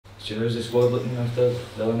Do you know, is the squad looking after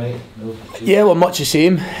the other night? No, yeah, well, much the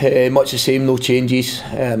same. No changes.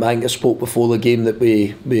 I think I spoke before the game that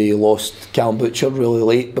we lost Callum Butcher really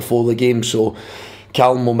late before the game, so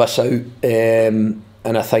Callum will miss out. And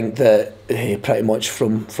I think that pretty much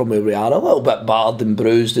from where we are, a little bit battered and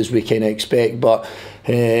bruised as we kind of expect, but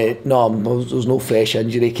no, there's no fresh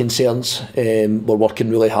injury concerns. We're working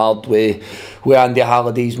really hard with Andy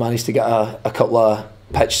Halliday's managed to get a couple of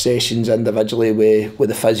pitch sessions individually with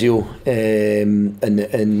the physio and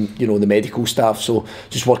the medical staff, so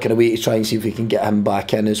just working away to try and see if we can get him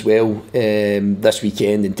back in as well. This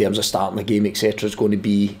weekend in terms of starting the game etc is going to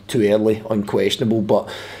be too early, unquestionable,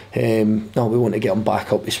 but no, we want to get him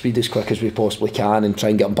back up to speed as quick as we possibly can and try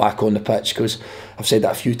and get him back on the pitch, because I've said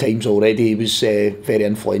that a few times already, he was very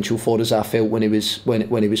influential for us, I felt, when he was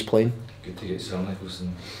playing. Good to get Sir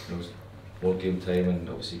Nicholson, more game time, and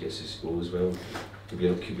obviously gets his goal as well. Could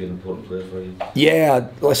be an important player for you. Yeah,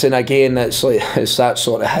 listen, again, it's that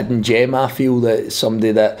sort of hidden gem. I feel that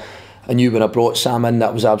somebody that I knew when I brought Sam in, that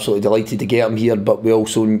I was absolutely delighted to get him here, but we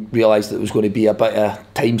also realised that there was going to be a bit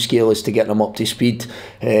of time scale as to getting him up to speed.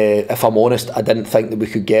 If I'm honest, I didn't think that we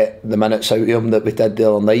could get the minutes out of him that we did the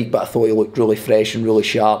other night, but I thought he looked really fresh and really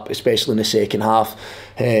sharp, especially in the second half.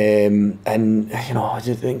 And I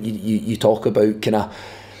just think you talk about kind of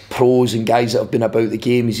pros and guys that have been about the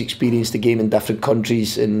game. He's experienced the game in different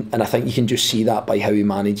countries, and I think you can just see that by how he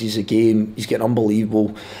manages the game. He's got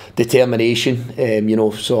unbelievable determination,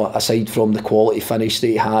 so aside from the quality finish that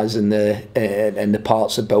he has and the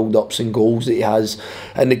parts of build-ups and goals that he has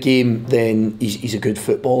in the game, then he's a good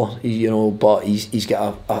footballer, but he's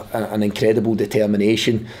got an incredible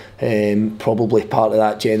determination. Probably part of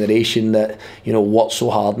that generation that works so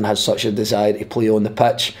hard and has such a desire to play on the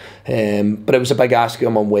pitch. But it was a big ask of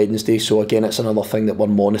him on Wednesday, so again it's another thing that we're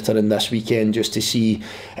monitoring this weekend just to see,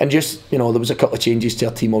 and just there was a couple of changes to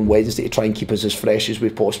our team on Wednesday to try and keep us as fresh as we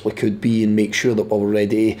possibly could be and make sure that we were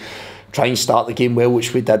ready to try and start the game well,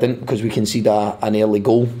 which we didn't because we conceded an early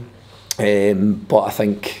goal. But I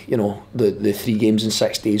think the 3 games in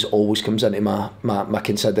 6 days always comes into my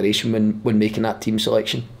consideration when making that team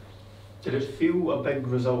selection. Did it feel a big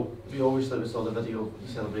result? We always saw the video of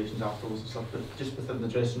the celebrations afterwards and stuff, but just within the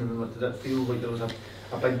dressing room, did it feel like there was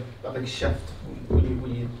a big shift when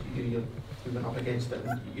you went up against it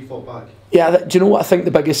and you fought back? Yeah, do you know what I think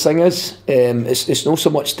the biggest thing is? It's not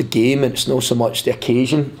so much the game, and it's not so much the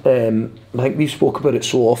occasion. I think we've spoke about it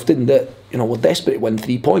so often that we're desperate to win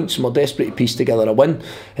 3 points and we're desperate to piece together a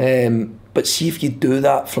win. But see if you do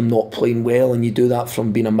that from not playing well, and you do that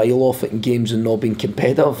from being a mile off it in games and not being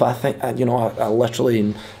competitive. I think I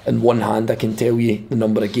literally in one hand I can tell you the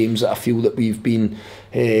number of games that I feel that we've been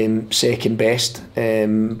second best.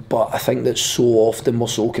 But I think that so often we're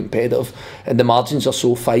so competitive and the margins are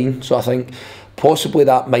so fine. So I think possibly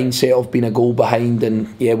that mindset of being a goal behind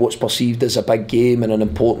and what's perceived as a big game and an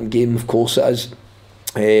important game, of course it is.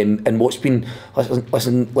 And what's been,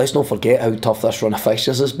 listen, let's not forget how tough this run of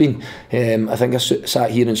fixtures has been. I think I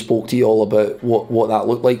sat here and spoke to you all about what that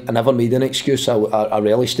looked like. I never made an excuse. I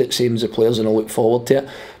relished it, same as the players, and I look forward to it.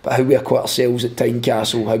 But how we acquit ourselves at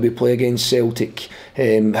Tynecastle, how we play against Celtic, how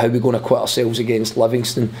we're going to acquit ourselves against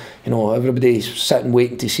Livingston. Everybody's sitting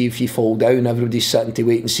waiting to see if you fall down. Everybody's sitting to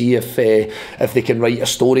wait and see if they can write a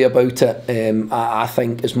story about it. I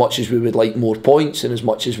think as much as we would like more points and as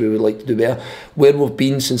much as we would like to do better, where we've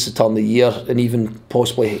been since the turn of the year, and even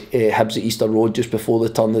possibly Hibs at Easter Road just before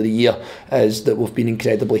the turn of the year, is that we've been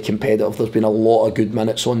incredibly competitive. There's been a lot of good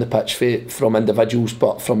minutes on the pitch from individuals,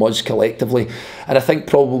 but from us collectively. And I think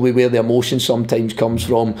probably where the emotion sometimes comes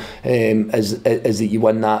from is that you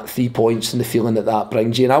win that 3 points and the feeling that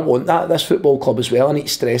brings you. And I want that at this football club as well. I need to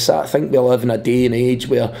stress that. I think we live in a day and age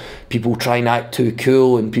where people try and act too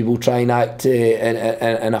cool and people try and act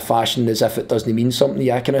in a fashion as if it doesn't mean something.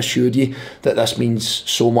 I can assure you that this means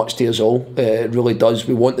so much to us all. It really does.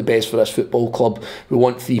 We want the best for this football club. We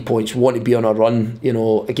want 3 points. We want to be on a run.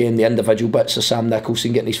 Again, the individual bits of Sam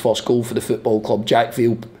Nicholson getting his first goal for the football club, Jack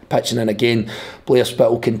Vale pitching in again, Blair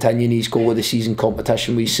Spittle continuing his goal of the season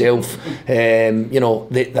competition with himself.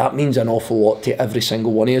 That means an awful lot to every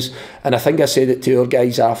single one of us. And I think I said it to our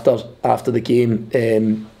guys after the game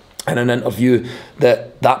in an interview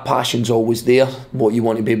that passion's always there. What you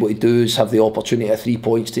want to be able to do is have the opportunity at 3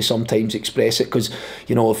 points to sometimes express it, because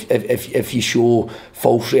if you show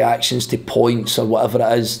false reactions to points or whatever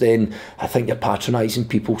it is, then I think you're patronising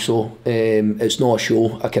people. So it's not a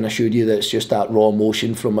show. I can assure you that it's just that raw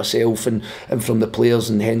emotion from myself and from the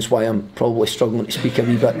players, and hence why I'm probably struggling to speak a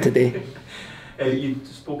wee bit today. You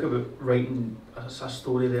spoke about writing a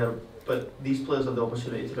story there, but these players have the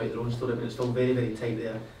opportunity to write their own story, but it's still very, very tight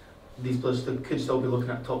there. these players could still be looking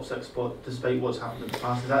at top 6 spot despite what's happened in the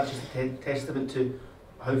past? Is that just a testament to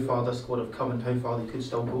how far this squad have come and how far they could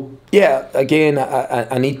still go? Yeah, again,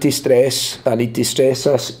 I need to stress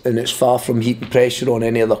this, and it's far from heaping pressure on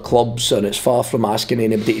any other clubs, and it's far from asking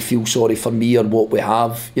anybody to feel sorry for me or what we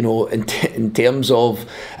have. You know, in terms of,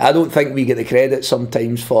 I don't think we get the credit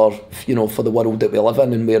sometimes for, you know, for the world that we live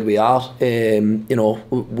in and where we are. You know,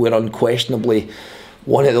 we're unquestionably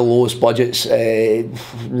one of the lowest budgets,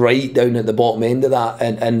 right down at the bottom end of that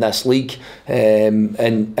in this league,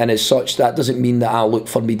 and as such, that doesn't mean that I look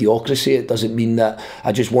for mediocrity. It doesn't mean that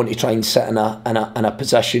I just want to try and sit in a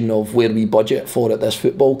position of where we budget for at this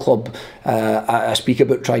football club. I speak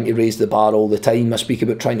about trying to raise the bar all the time. I speak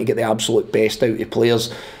about trying to get the absolute best out of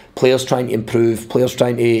players trying to improve, players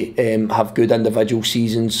trying to have good individual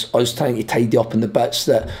seasons, us trying to tidy up in the bits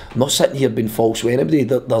that, I'm not sitting here being false with anybody,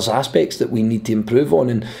 there's aspects that we need to improve on,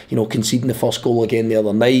 and you know, conceding the first goal again the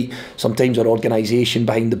other night, sometimes our organisation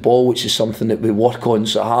behind the ball, which is something that we work on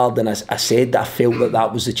so hard, and I said that I felt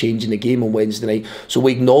that was the change in the game on Wednesday night. So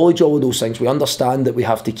we acknowledge all of those things, we understand that we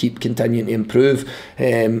have to keep continuing to improve,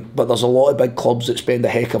 but there's a lot of big clubs that spend a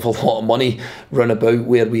heck of a lot of money run about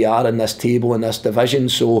where we are in this table, in this division.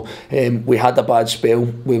 So we had a bad spell,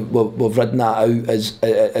 we've ridden that out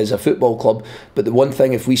as a football club, but the one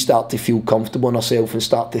thing, if we start to feel comfortable in ourselves and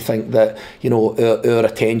start to think that, you know, our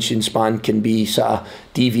attention span can be sort of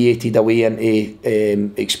deviated away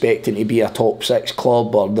into expecting to be a top 6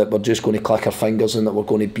 club, or that we're just going to click our fingers and that we're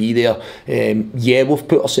going to be there, yeah, we've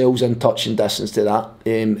put ourselves in touch and distance to that.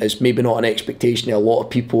 It's maybe not an expectation of a lot of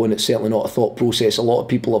people, and it's certainly not a thought process a lot of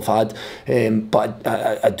people have had, but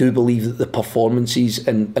I do believe that the performances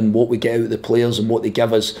and what we get out of the players and what they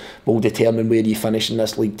give us will determine where you finish in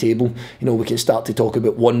this league table. You know, we can start to talk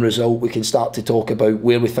about one result, we can start to talk about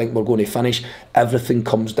where we think we're going to finish. Everything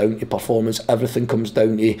comes down to performance, everything comes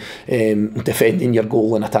down to defending your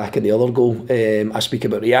goal and attacking the other goal. I speak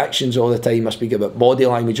about reactions all the time, I speak about body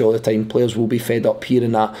language all the time. Players will be fed up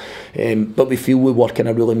hearing that, but we feel we work in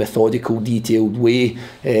a really methodical, detailed way,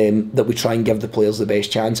 that we try and give the players the best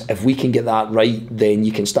chance. If we can get that right, then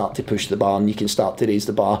you can start to push the bar and you can start to raise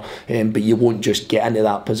the bar, but you won't just get into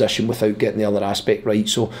that position without getting the other aspect right.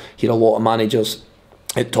 So hear a lot of managers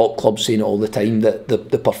at top clubs saying it all the time, that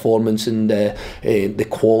the performance and the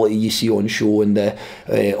quality you see on show, and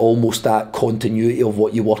the almost that continuity of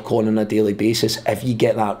what you work on a daily basis, if you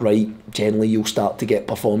get that right, generally you'll start to get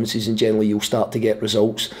performances and generally you'll start to get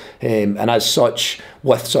results, and as such,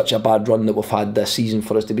 with such a bad run that we've had this season,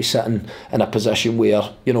 for us to be sitting in a position where,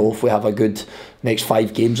 you know, if we have a good next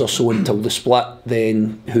 5 games or so until the split,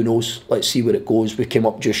 then who knows, let's see where it goes. We came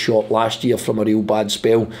up just short last year from a real bad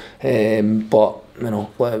spell, but you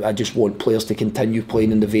know, I just want players to continue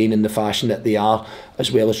playing in the vein and the fashion that they are,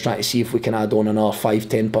 as well as trying to see if we can add on another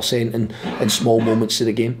 5-10% in small moments to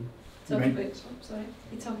the game. You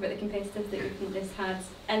talk about the competitive that you've just had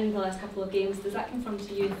in the last couple of games. Does that confirm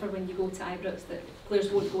to you for when you go to Ibrox that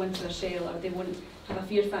players won't go into a shell, or they won't have a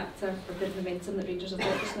fear factor for the momentum that Rangers have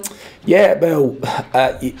got just now? Yeah, well,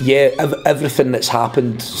 yeah, everything that's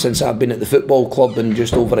happened since I've been at the football club in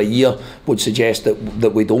just over a year would suggest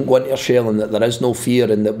that we don't go into a shell, and that there is no fear,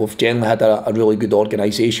 and that we've generally had a really good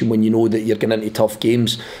organisation when you know that you're getting into tough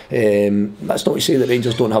games. That's not to say that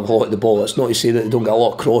Rangers don't have a lot of the ball, that's not to say that they don't get a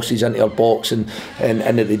lot of crosses into our box, and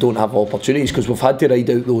that they don't have opportunities, because we've had to ride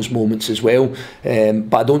out those moments as well.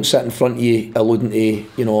 But I don't sit in front of you alluding to,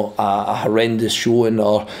 you know, a horrendous showing,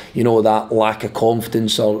 or, you know, that lack of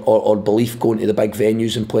confidence or belief going to the big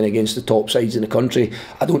venues and playing against the top sides in the country.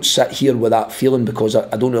 I don't sit here with that feeling, because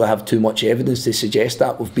I don't really have too much evidence to suggest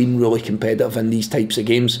that. We've been really competitive in these types of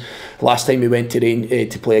games. Last time we went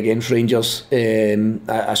to play against Rangers,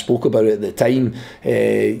 I spoke about it at the time.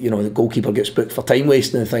 You know, the goalkeeper gets booked for time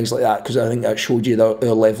wasting and things like that, because I think that showed you our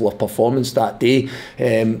level of performance that day.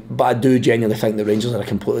 But I do genuinely think the Rangers are a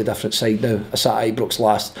completely different side now. I sat at Ibrox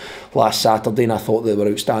last Saturday, and I thought they were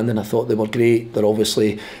outstanding. I thought they were great. They're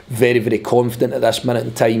obviously very, very confident at this minute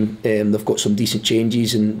in time. They've got some decent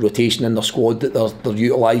changes and rotation in their squad that they're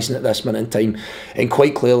utilising at this minute in time. And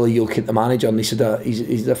quite clearly, you look at the manager, and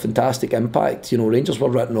he's a fantastic impact. You know, Rangers were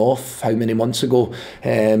written off how many months ago,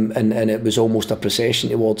 and it was almost a procession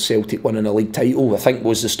towards Celtic winning a league title, I think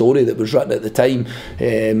was the story that was written at the time.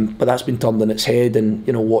 But that's been turned on its head, and,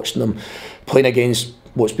 you know, watching them playing against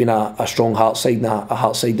what's been a strong Hearts side, and a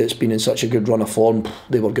Hearts side that's been in such a good run of form.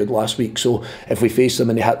 They were good last week, so if we face them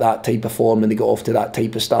and they hit that type of form and they got off to that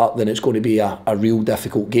type of start, then it's going to be a real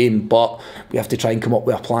difficult game. But we have to try and come up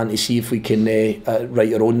with a plan to see if we can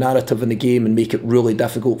write our own narrative in the game and make it really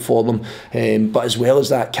difficult for them, but as well as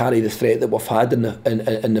that, carry the threat that we've had in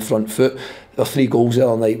the front foot. Their 3 goals the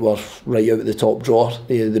other night were right out of the top drawer.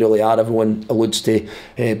 They really are. Everyone alludes to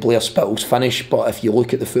Blair Spittle's finish, but if you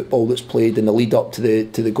look at the football that's played in the lead up to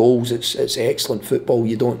the goals, it's excellent football.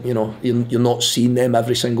 You don't, you're not seeing them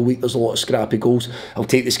every single week. There's a lot of scrappy goals. I'll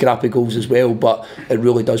take the scrappy goals as well, but it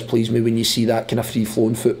really does please me when you see that kind of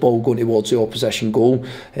free-flowing football going towards the opposition goal.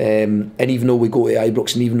 And even though we go to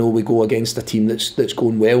Ibrox, and even though we go against a team that's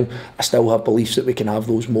going well, I still have beliefs that we can have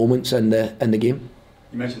those moments in the game.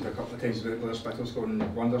 You mentioned a couple of times about Blair Spittle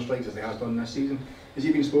scoring wonder strikes as he has done this season. Has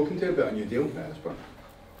he been spoken to about a new deal at this point?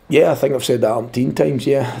 Yeah, I think I've said that 17 times.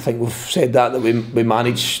 Yeah, I think we've said that we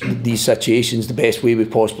manage these situations the best way we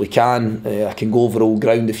possibly can. I can go over old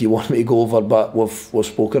ground if you want me to go over, but we've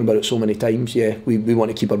spoken about it so many times. Yeah, we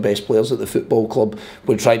want to keep our best players at the football club.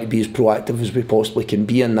 We're trying to be as proactive as we possibly can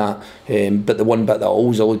be in that. But the one bit that I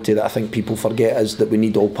always allude to that I think people forget is that we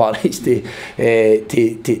need all parties to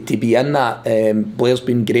be in that. Blair's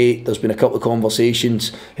been great. There's been a couple of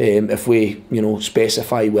conversations. If we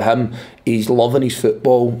specify with him, he's loving his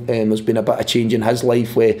football. There's been a bit of change in his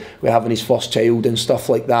life where we're having his first child and stuff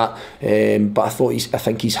like that. But I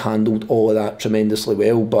think he's handled all of that tremendously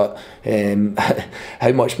well. But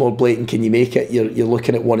how much more blatant can you make it? You're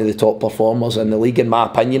looking at one of the top performers in the league, in my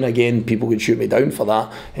opinion. Again, people could shoot me down for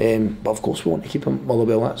that. But of course, we want to keep him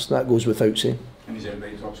Motherwell. That goes without saying. And he's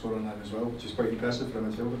outright top scorer on that as well, which is quite impressive for a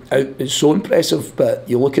midfielder. It's so impressive, but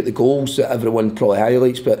you look at the goals that everyone probably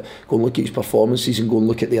highlights, but go and look at his performances and go and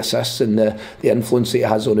look at the assists and the influence that he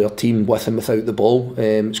has on our team with and without the ball.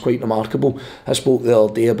 It's quite remarkable. I spoke the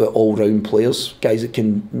other day about all-round players, guys that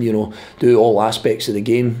can do all aspects of the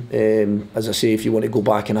game. As I say, if you want to go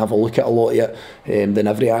back and have a look at a lot of it, then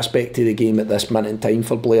every aspect of the game at this minute in time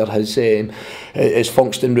for Blair is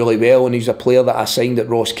functioning really well, and he's a player that I signed at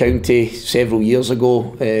Ross County several years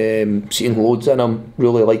ago, seeing loads in him.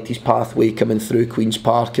 Really liked his pathway coming through Queen's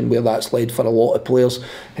Park and where that's led for a lot of players.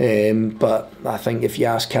 But I think if you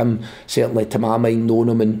ask him, certainly to my mind, knowing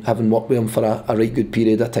him and having worked with him for a right good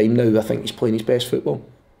period of time now, I think he's playing his best football.